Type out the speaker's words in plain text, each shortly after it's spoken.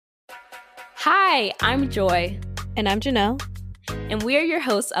Hi, I'm Joy. And I'm Janelle. And we are your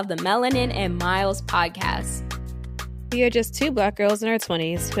hosts of the Melanin and Miles podcast. We are just two Black girls in our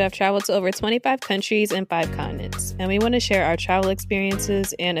 20s who have traveled to over 25 countries and 5 continents. And we want to share our travel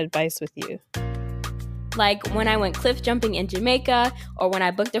experiences and advice with you. Like when I went cliff jumping in Jamaica, or when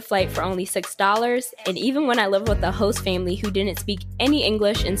I booked a flight for only $6, and even when I lived with a host family who didn't speak any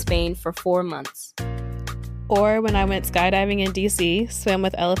English in Spain for 4 months. Or when I went skydiving in DC, swam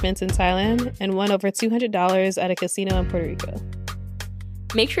with elephants in Thailand, and won over $200 at a casino in Puerto Rico.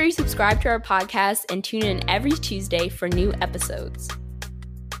 Make sure you subscribe to our podcast and tune in every Tuesday for new episodes.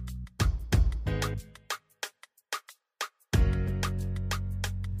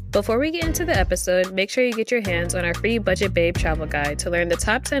 Before we get into the episode, make sure you get your hands on our free Budget Babe travel guide to learn the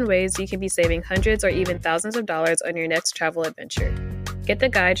top 10 ways you can be saving hundreds or even thousands of dollars on your next travel adventure. Get the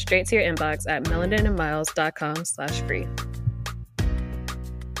guide straight to your inbox at melaninandmiles.com/free.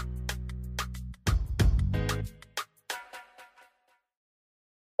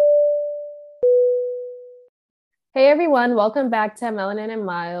 Hey everyone, welcome back to Melanin and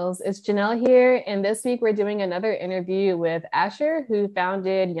Miles. It's Janelle here, and this week we're doing another interview with Asher, who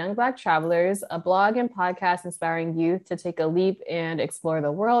founded Young Black Travelers, a blog and podcast inspiring youth to take a leap and explore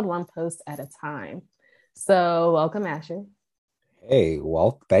the world one post at a time. So welcome, Asher. Hey,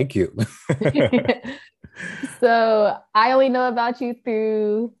 well, thank you. So I only know about you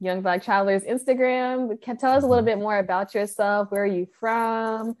through Young Black Travelers Instagram. Tell us a little bit more about yourself. Where are you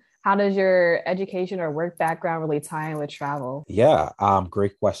from? How does your education or work background really tie in with travel? Yeah,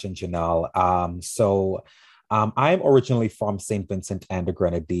 great question, Janelle. I'm originally from St. Vincent and the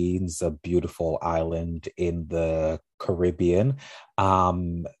Grenadines, a beautiful island in the Caribbean.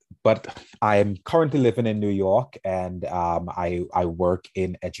 But I'm currently living in New York, and I work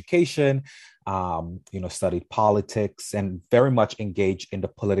in education, studied politics, and very much engaged in the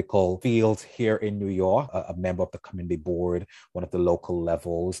political field here in New York, a member of the community board, one of the local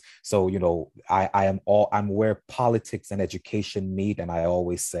levels. So, I'm where politics and education meet. And I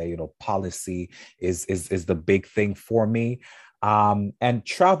always say, policy is the big thing for me. And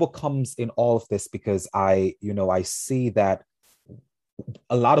travel comes in all of this because I see that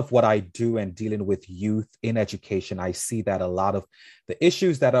a lot of what I do and dealing with youth in education, I see that a lot of the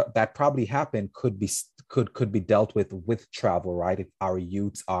issues that probably happen could be dealt with travel, right? If our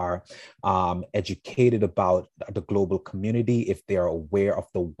youths are educated about the global community, if they are aware of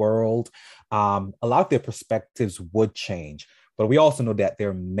the world, a lot of their perspectives would change. But we also know that there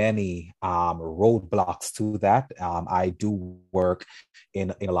are many roadblocks to that. I do work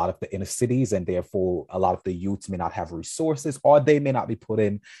in a lot of the inner cities, and therefore a lot of the youths may not have resources, or they may not be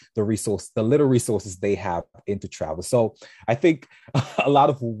putting the little resources they have into travel. So I think a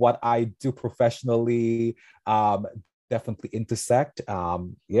lot of what I do professionally definitely intersect.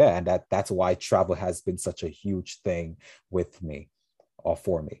 And that's why travel has been such a huge thing with me or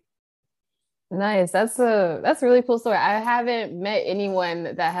for me. Nice. That's a really cool story. I haven't met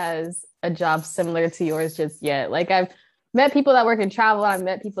anyone that has a job similar to yours just yet. Like I've met people that work in travel. I've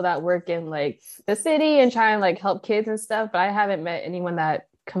met people that work in like the city and try and like help kids and stuff, but I haven't met anyone that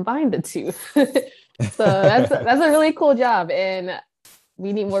combined the two. So that's a really cool job. And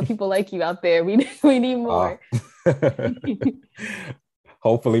we need more people like you out there. We need more.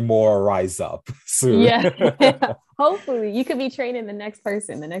 Hopefully more rise up soon. Yeah. Hopefully you could be training the next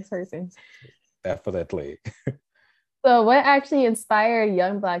person. Definitely. So what actually inspired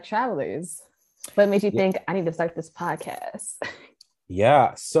Young Black Travelers? What made you think I need to start this podcast?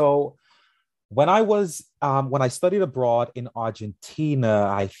 Yeah. So when I studied abroad in Argentina,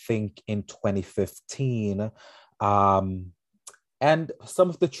 I think in 2015, and some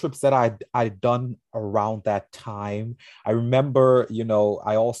of the trips that I'd done around that time, I remember,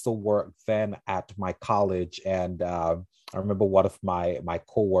 I also worked then at my college, and I remember one of my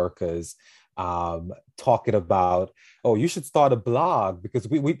coworkers talking about, oh, you should start a blog, because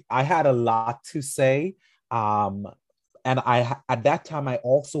I had a lot to say, and at that time I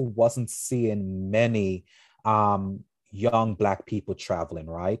also wasn't seeing many young Black people traveling,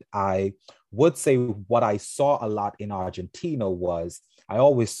 right? I would say what I saw a lot in Argentina was I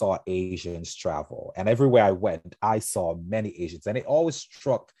always saw Asians travel, and everywhere I went, I saw many Asians, and it always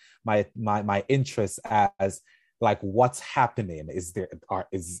struck my interest as like, what's happening? Are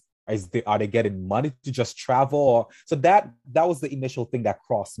they getting money to just travel? So that was the initial thing that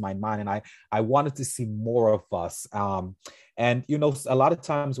crossed my mind, and I wanted to see more of us. And a lot of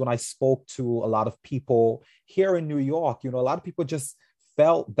times when I spoke to a lot of people here in New York, a lot of people just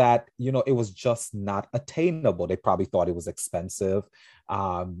felt that it was just not attainable. They probably thought it was expensive.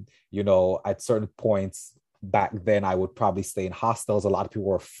 At certain points, back then I would probably stay in hostels. A lot of people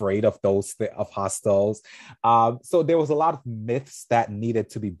were afraid of of hostels. So there was a lot of myths that needed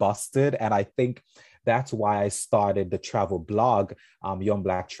to be busted. And I think that's why I started the travel blog, Young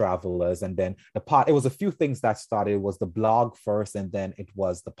Black Travelers. And then it was a few things that started. It was the blog first, and then it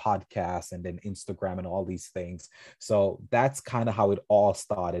was the podcast, and then Instagram and all these things. So that's kind of how it all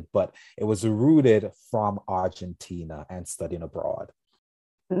started. But it was rooted from Argentina and studying abroad.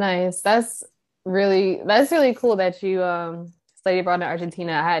 Nice. That's really cool that you studied abroad in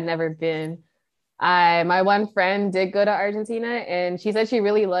Argentina. I had never been. My one friend did go to Argentina and she said she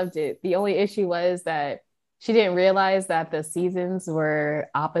really loved it. The only issue was that she didn't realize that the seasons were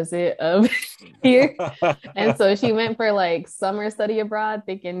opposite of here. And so she went for like summer study abroad,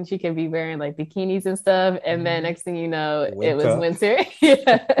 thinking she could be wearing like bikinis and stuff. And then next thing you know, it was winter.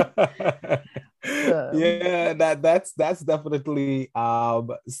 Yeah. Yeah, that's definitely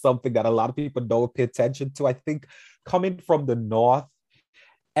something that a lot of people don't pay attention to. I think coming from the north,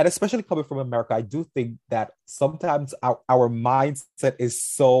 and especially coming from America, I do think that sometimes our mindset is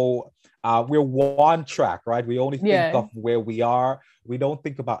so we're one track, right? We only think of where we are. We don't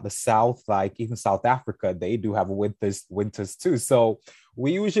think about the South, like even South Africa, they do have winters too. So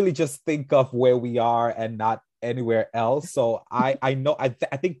we usually just think of where we are and not anywhere else. So I know I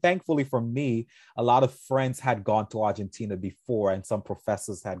think thankfully for me, a lot of friends had gone to Argentina before, and some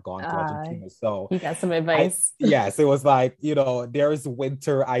professors had gone to Argentina. So you got some advice. Yes, it was like, there is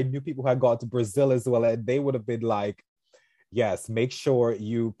winter. I knew people had gone to Brazil as well, and they would have been like, yes, make sure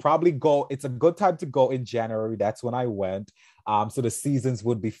you probably go. It's a good time to go in January. That's when I went. So the seasons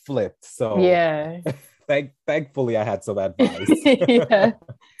would be flipped. So yeah. Thankfully I had some advice. Yeah.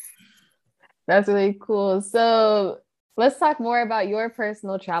 That's really cool. So let's talk more about your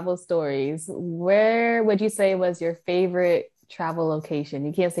personal travel stories. Where would you say was your favorite travel location?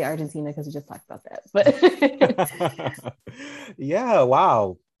 You can't say Argentina because we just talked about that, but yeah,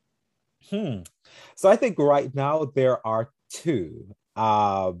 wow. So I think right now there are two.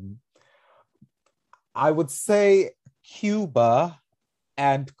 I would say Cuba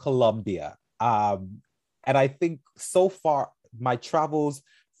and Colombia. And I think so far my travels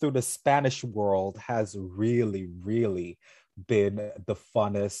through the Spanish world has really, really been the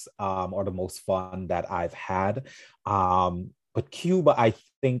funnest or the most fun that I've had. But Cuba, I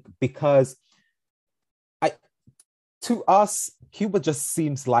think, because to us, Cuba just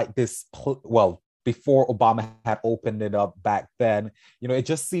seems like this, before Obama had opened it up back then, it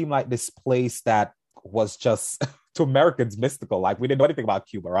just seemed like this place that was just to Americans mystical. Like, we didn't know anything about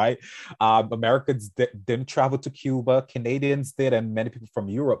Cuba, right? Americans didn't travel to Cuba. Canadians did, and many people from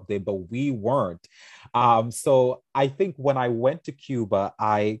Europe did, but we weren't. So I think when I went to Cuba,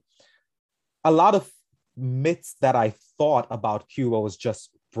 a lot of myths that I thought about Cuba was just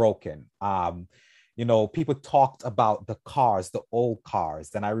broken. People talked about the cars, the old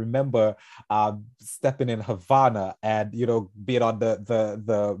cars. And I remember stepping in Havana and, being on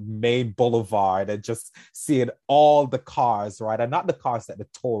the main boulevard and just seeing all the cars, right? And not the cars that the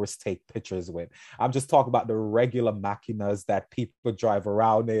tourists take pictures with. I'm just talking about the regular maquinas that people drive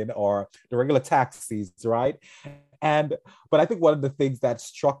around in, or the regular taxis, right? But I think one of the things that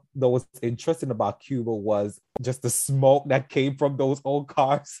was interesting about Cuba was just the smoke that came from those old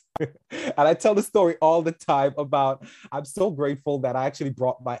cars. And I tell the story all the time about, I'm so grateful that I actually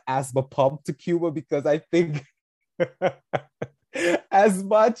brought my asthma pump to Cuba, because I think as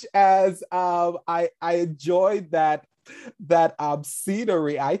much as I enjoyed that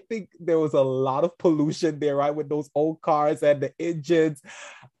scenery, I think there was a lot of pollution there, right, with those old cars and the engines,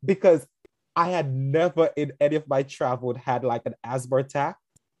 because I had never in any of my travel had like an asthma attack,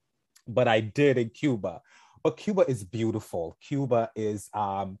 but I did in Cuba. But Cuba is beautiful. Cuba is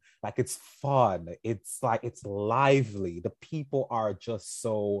like, it's fun. It's like, it's lively. The people are just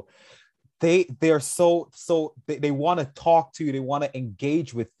so, they're so they want to talk to you. They want to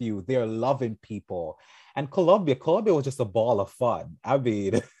engage with you. They're loving people. And Colombia was just a ball of fun. I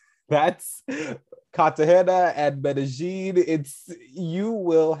mean, that's Cartagena and Medellin. You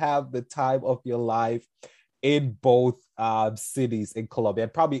will have the time of your life in both cities in Colombia,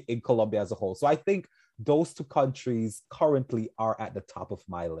 and probably in Colombia as a whole. So I think those two countries currently are at the top of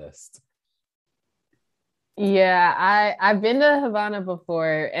my list. Yeah, I've been to Havana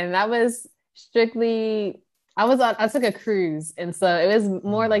before, and that was strictly, I took a cruise, and so it was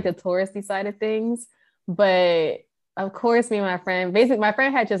more like the touristy side of things. But of course, me and my friend, basically my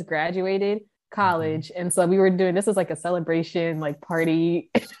friend had just graduated college, and so we were doing, this was like a celebration, like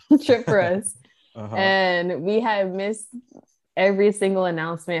party trip for us. And we had missed every single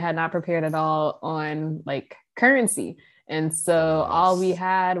announcement, had not prepared at all on like currency. And so all we Nice.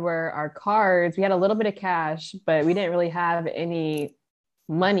 had were our cards. We had a little bit of cash, but we didn't really have any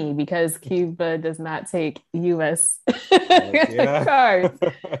money because Cuba does not take US Yeah. cards.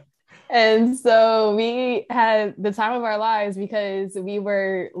 And so we had the time of our lives because we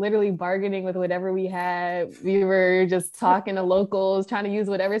were literally bargaining with whatever we had. We were just talking to locals, trying to use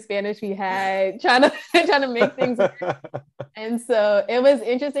whatever Spanish we had, trying to trying to make things work. And so it was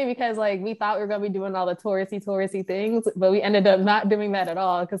interesting because like we thought we were gonna be doing all the touristy things, but we ended up not doing that at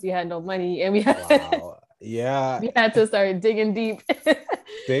all because we had no money and we had Wow. Yeah. we had to start digging deep.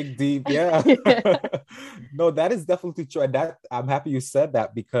 Dig deep. Yeah. Yeah. No, that is definitely true. And that I'm happy you said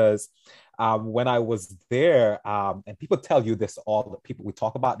that because when I was there, and people tell you this, all the people, we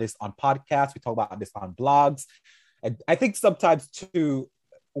talk about this on podcasts, we talk about this on blogs. And I think sometimes too,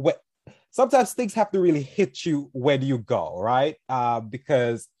 what sometimes things have to really hit you when you go, right?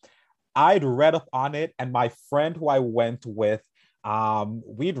 Because I'd read up on it, and my friend who I went with,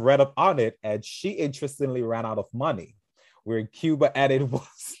 we'd read up on it, and she interestingly ran out of money. We're in Cuba, and it was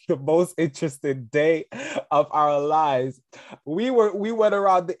the most interesting day of our lives. We went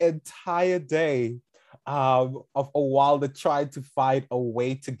around the entire day of a while to try to find a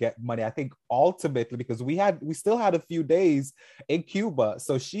way to get money. I think ultimately because we still had a few days in Cuba,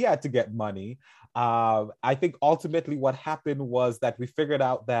 so she had to get money. I think ultimately what happened was that we figured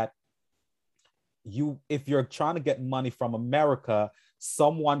out that if you're trying to get money from America,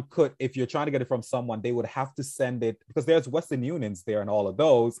 someone could, if you're trying to get it from someone, they would have to send it because there's Western Unions there and all of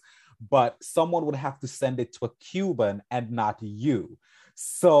those, but someone would have to send it to a Cuban and not you.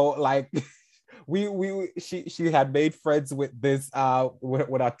 So like she had made friends with this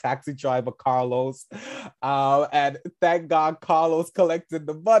with our taxi driver Carlos, and thank God Carlos collected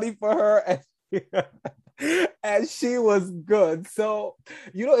the money for her, and she was good. So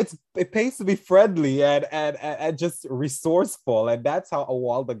it pays to be friendly and just resourceful, and that's how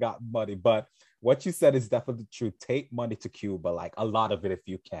Awalda got money. But what you said is definitely true. Take money to Cuba, like a lot of it if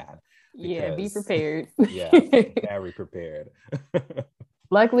you can, Yeah, be because prepared. yeah, very prepared.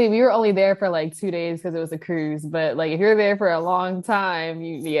 Luckily, we were only there for like 2 days because it was a cruise. But like, if you're there for a long time,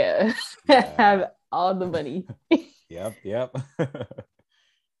 you yeah, Yeah. have all the money. Yep. Yep.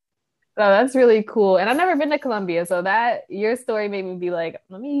 So that's really cool. And I've never been to Colombia, so that your story made me be like,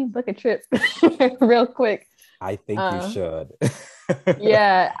 let me book a trip real quick. I think you Uh, should.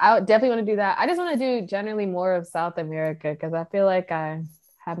 yeah, I would definitely want to do that. I just want to do generally more of South America because I feel like I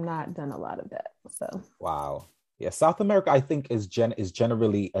have not done a lot of that. So, Wow. Yeah, South America, I think, is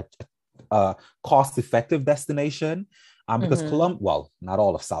generally a cost-effective destination. Because mhm. well, not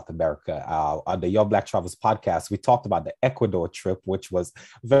all of South America. On the Young Black Travels podcast, we talked about the Ecuador trip, which was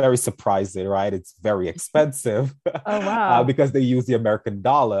very surprising, right? It's very expensive Oh wow. because they use the American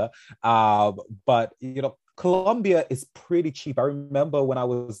dollar. But Colombia is pretty cheap. I remember when I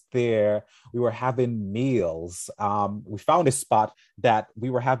was there, we were having meals. We found a spot that we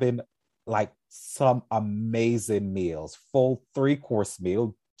were having like some amazing meals, full three-course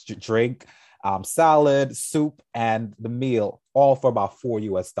meal, drink, salad, soup, and the meal, all for about $4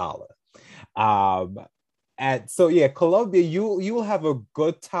 US. Um, and so yeah, Colombia, you'll have a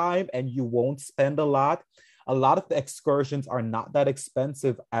good time and you won't spend a lot. A lot of the excursions are not that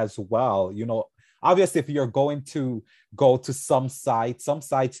expensive as well. Obviously, if you're going to go to some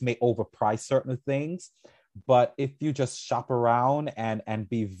sites may overprice certain things. But if you just shop around and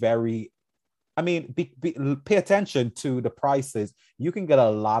be very I mean, pay attention to the prices. You can get a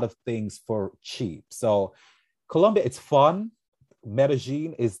lot of things for cheap. So Colombia, it's fun.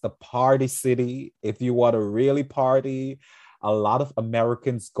 Medellin is the party city. If you want to really party, a lot of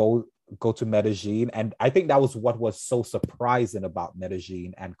Americans go to Medellin, and I think that was what was so surprising about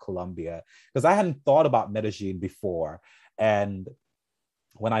Medellin and Colombia because I hadn't thought about Medellin before, and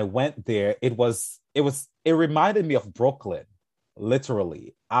when I went there, it reminded me of Brooklyn.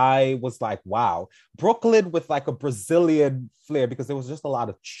 Literally, I was like, wow, Brooklyn with like a Brazilian flair because there was just a lot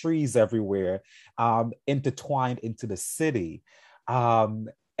of trees everywhere, intertwined into the city. Um,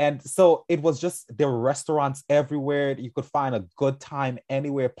 and so it was just there were restaurants everywhere. You could find a good time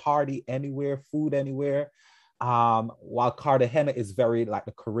anywhere, party anywhere, food anywhere. While Cartagena is very like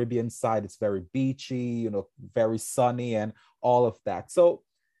the Caribbean side, it's very beachy, very sunny and all of that. So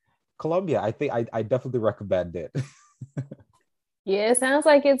Colombia, I think I definitely recommend it. Yeah, it sounds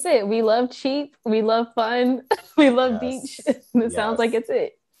like it's it. We love cheap, we love fun, we love beach. Yes. It sounds like Yes. it's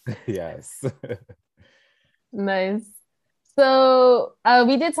it. Yes. Nice. So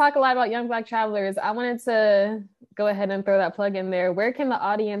we did talk a lot about Young Black Travelers. I wanted to go ahead and throw that plug in there. Where can the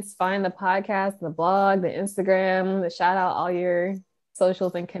audience find the podcast, the blog, the Instagram, the shout out all your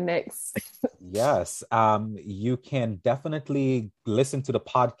socials and connects. Yes, you can definitely listen to the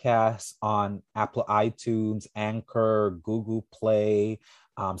podcast on Apple iTunes, Anchor, Google Play,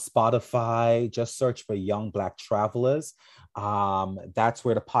 Spotify. Just search for Young Black Travelers. That's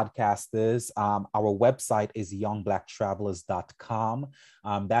where the podcast is. Our website is youngblacktravelers.com.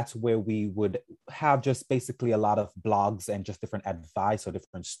 That's where we would have just basically a lot of blogs and just different advice or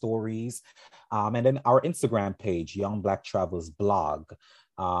different stories. And then our Instagram page, Young Black Travelers Blog.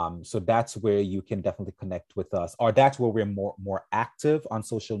 So that's where you can definitely connect with us, or that's where we're more active on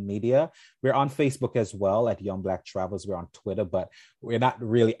social media. We're on Facebook as well at Young Black Travelers. We're on Twitter, but we're not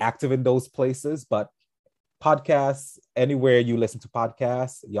really active in those places. But podcasts, anywhere you listen to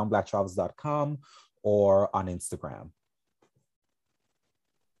podcasts, youngblacktravelers.com or on Instagram.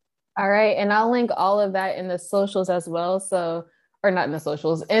 All right. And I'll link all of that in the socials as well. So, or not in the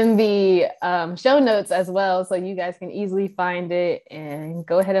socials, in the show notes as well. So you guys can easily find it and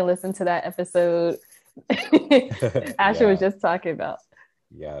go ahead and listen to that episode Asher was just talking about.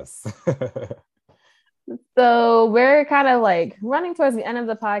 Yes. So we're kind of like running towards the end of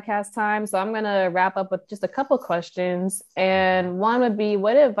the podcast time. So I'm going to wrap up with just a couple questions. And one would be,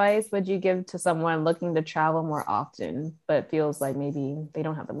 what advice would you give to someone looking to travel more often, but feels like maybe they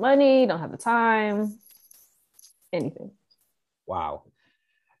don't have the money, don't have the time, anything? Wow.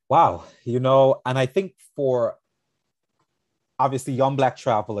 And I think for obviously young Black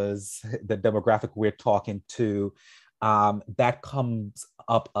travelers, the demographic we're talking to, that comes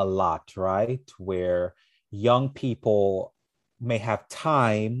up a lot, right? Where young people may have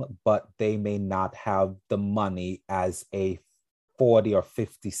time, but they may not have the money as a 40 or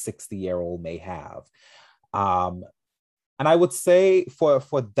 50, 60-year-old may have. And I would say for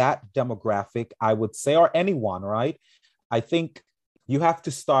that demographic, I would say, or anyone, right? I think you have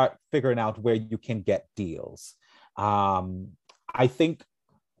to start figuring out where you can get deals. I think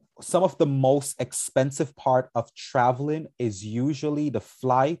some of the most expensive part of traveling is usually the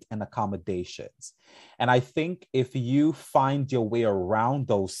flight and accommodations. And I think if you find your way around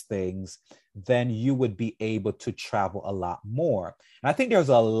those things, then you would be able to travel a lot more. And I think there's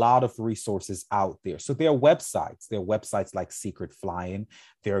a lot of resources out there. So there are websites like Secret Flying,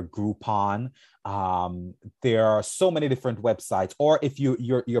 there are Groupon. There are so many different websites. Or if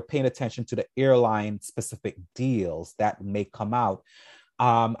you're paying attention to the airline specific deals that may come out,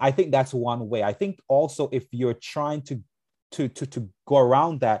 I think that's one way. I think also if you're trying to go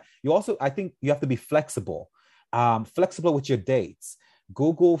around that, I think you have to be flexible with your dates.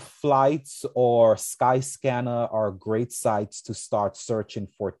 Google Flights or Skyscanner are great sites to start searching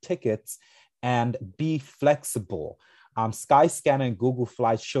for tickets and be flexible. Skyscanner and Google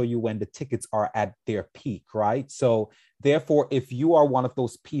Flights show you when the tickets are at their peak, right? So therefore, if you are one of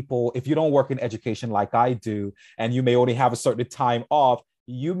those people, if you don't work in education like I do, and you may only have a certain time off,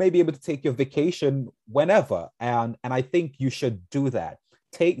 you may be able to take your vacation whenever. And I think you should do that.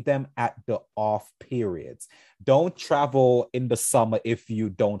 Take them at the off periods. Don't travel in the summer if you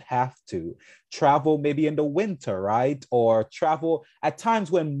don't have to. Travel maybe in the winter, right? Or travel at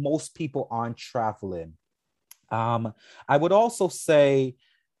times when most people aren't traveling. I would also say,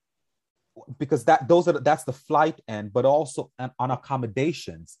 because that's the flight end, but also on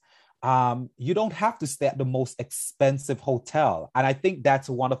accommodations. You don't have to stay at the most expensive hotel. And I think that's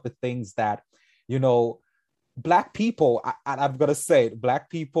one of the things that, Black people, I'm gonna say it, Black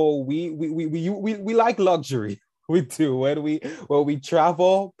people, we like luxury. We do. When we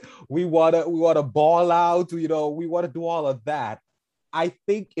travel, we wanna ball out. We wanna do all of that. I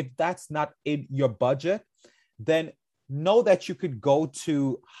think if that's not in your budget, then know that you could go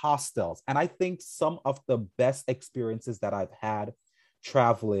to hostels. And I think some of the best experiences that I've had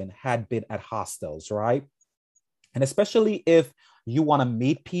traveling had been at hostels, right? And especially if you want to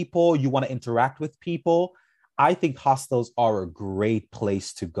meet people, you want to interact with people, I think hostels are a great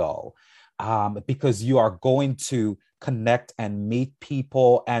place to go, because you are going to connect and meet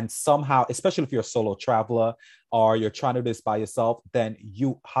people. And somehow, especially if you're a solo traveler or you're trying to do this by yourself, then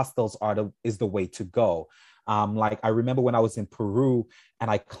hostels is the way to go. Like I remember when I was in Peru and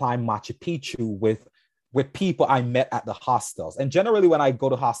I climbed Machu Picchu with people I met at the hostels. And generally when I go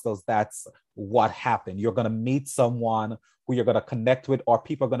to hostels, that's what happened. You're going to meet someone who you're going to connect with, or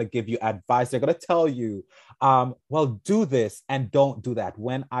people are going to give you advice. They're going to tell you, well, do this and don't do that.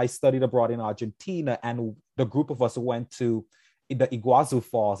 When I studied abroad in Argentina and the group of us went to the Iguazu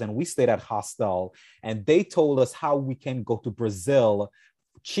Falls and we stayed at hostel, and they told us how we can go to Brazil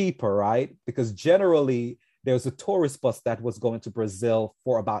cheaper, right? Because generally there's a tourist bus that was going to Brazil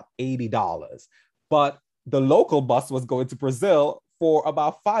for about $80. But the local bus was going to Brazil for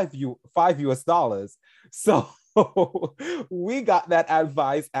about $5 US. So we got that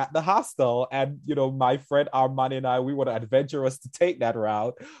advice at the hostel. And, my friend Armani and I, we were adventurous to take that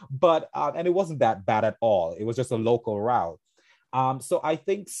route. But, and it wasn't that bad at all. It was just a local route. So I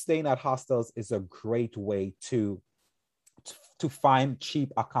think staying at hostels is a great way to find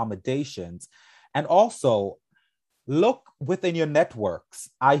cheap accommodations. And also look within your networks.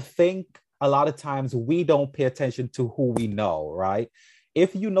 I think a lot of times we don't pay attention to who we know, right?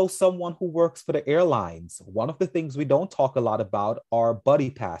 If you know someone who works for the airlines, one of the things we don't talk a lot about are buddy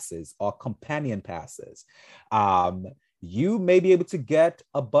passes or companion passes. You may be able to get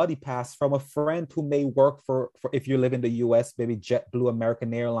a buddy pass from a friend who may work for if you live in the US, maybe JetBlue,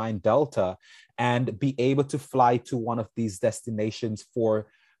 American Airline, Delta, and be able to fly to one of these destinations for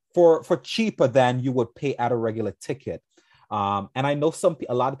cheaper than you would pay at a regular ticket. And I know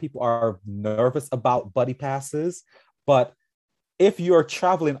a lot of people are nervous about buddy passes, but if you're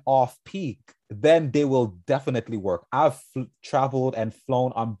traveling off peak, then they will definitely work. I've traveled and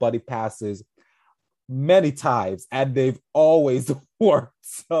flown on buddy passes many times, and they've always worked.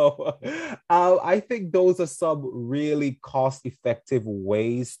 So I think those are some really cost-effective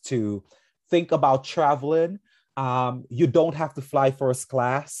ways to think about traveling. You don't have to fly first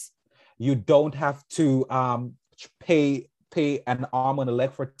class. You don't have to pay an arm and a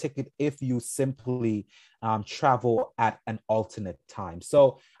leg for a ticket if you simply travel at an alternate time.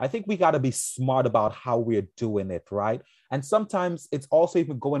 So I think we got to be smart about how we're doing it, right? And sometimes it's also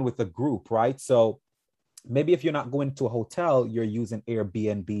even going with a group, right? So maybe if you're not going to a hotel, you're using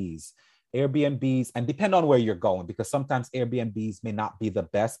Airbnbs, and depend on where you're going, because sometimes Airbnbs may not be the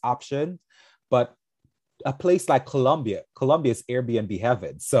best option, but a place like Colombia is Airbnb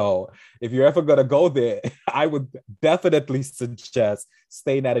heaven. So if you're ever going to go there, I would definitely suggest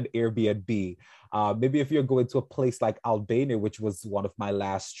staying at an Airbnb. Maybe if you're going to a place like Albania, which was one of my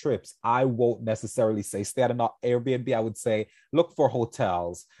last trips, I won't necessarily say stay at an Airbnb. I would say look for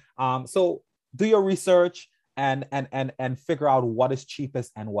hotels. So do your research and figure out what is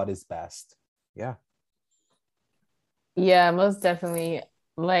cheapest and what is best. Yeah. Yeah, most definitely.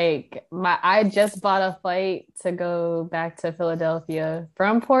 I just bought a flight to go back to Philadelphia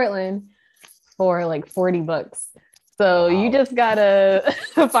from Portland for like $40. So Wow. you just gotta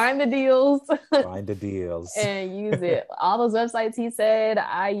find the deals. Find the deals. And use it. All those websites he said,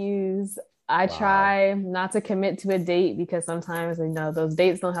 I use. I try not to commit to a date because sometimes, those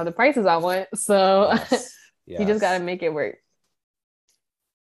dates don't have the prices I want. So Yes. You just got to make it work.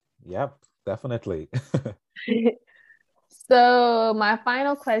 Yep, definitely. So my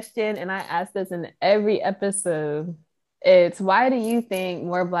final question, and I ask this in every episode, it's why do you think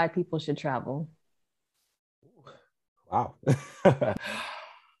more Black people should travel? Wow.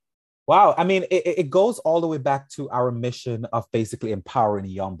 Wow. I mean, it goes all the way back to our mission of basically empowering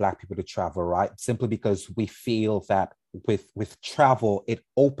young Black people to travel, right? Simply because we feel that with travel, it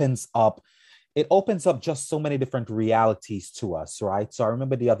opens up just so many different realities to us, right? So I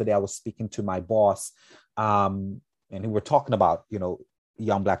remember the other day I was speaking to my boss, and we were talking about,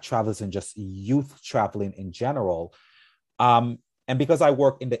 young Black travelers and just youth traveling in general. And because I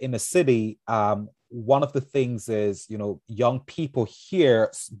work in the inner city, one of the things is, young people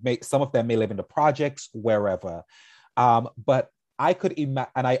here, some of them may live in the projects, wherever. But I could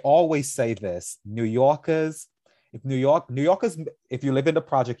imagine, and I always say this, New Yorkers, if you live in the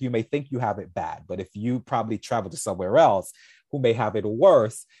project, you may think you have it bad, but if you probably travel to somewhere else who may have it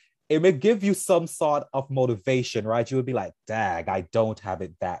worse, it may give you some sort of motivation, right? You would be like, dag, I don't have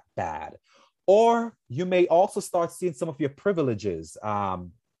it that bad. Or you may also start seeing some of your privileges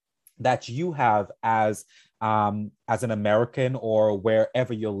that you have as an American or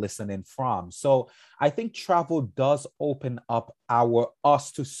wherever you're listening from. So I think travel does open up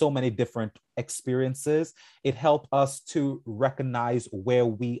us to so many different experiences. It helps us to recognize where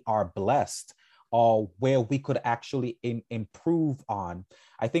we are blessed or where we could actually improve on.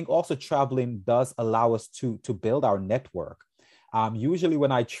 I think also traveling does allow us to build our network. Usually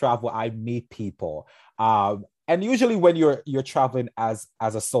when I travel, I meet people. And usually when you're traveling as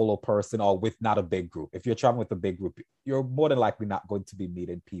a solo person or with not a big group, if you're traveling with a big group, you're more than likely not going to be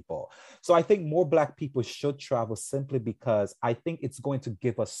meeting people. So I think more Black people should travel simply because I think it's going to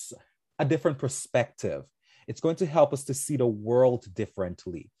give us a different perspective. It's going to help us to see the world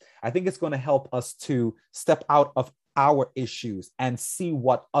differently. I think it's going to help us to step out of our issues and see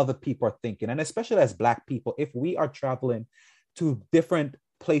what other people are thinking. And especially as Black people, if we are traveling to different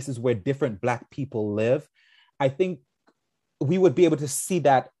places where different Black people live, I think we would be able to see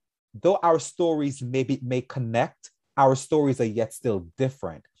that though our stories may connect, our stories are yet still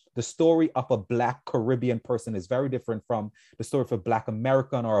different. the story of a Black Caribbean person is very different from the story of a Black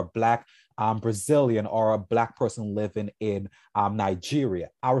American or a Black Brazilian or a Black person living in Nigeria.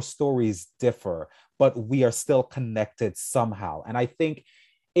 Our stories differ, but we are still connected somehow. And I think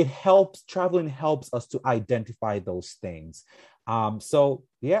traveling helps us to identify those things. So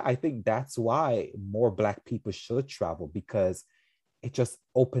yeah, I think that's why more Black people should travel, because it just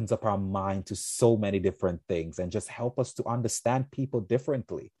opens up our mind to so many different things and just help us to understand people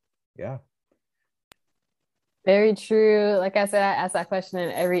differently. Yeah. Very true. Like I said, I ask that question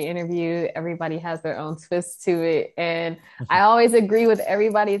in every interview. Everybody has their own twist to it. And I always agree with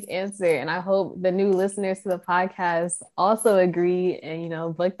everybody's answer. And I hope the new listeners to the podcast also agree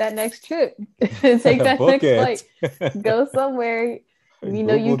and, book that next trip. Take that next flight. Go somewhere. We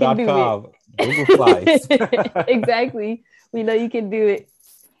know you can do it. Google Flights. Exactly. We know you can do it.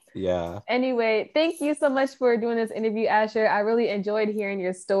 Yeah. Anyway, thank you so much for doing this interview, Asher. I really enjoyed hearing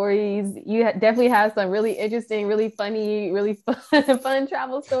your stories. You definitely have some really interesting, really funny, really fun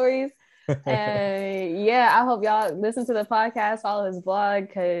travel stories. And yeah, I hope y'all listen to the podcast, follow his blog,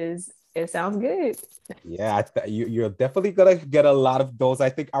 because it sounds good. Yeah, you're definitely gonna get a lot of those. I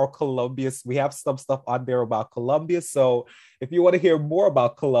think our Colombia, we have some stuff on there about Colombia. So if you want to hear more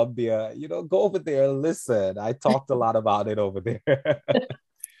about Colombia, go over there and listen. I talked a lot about it over there.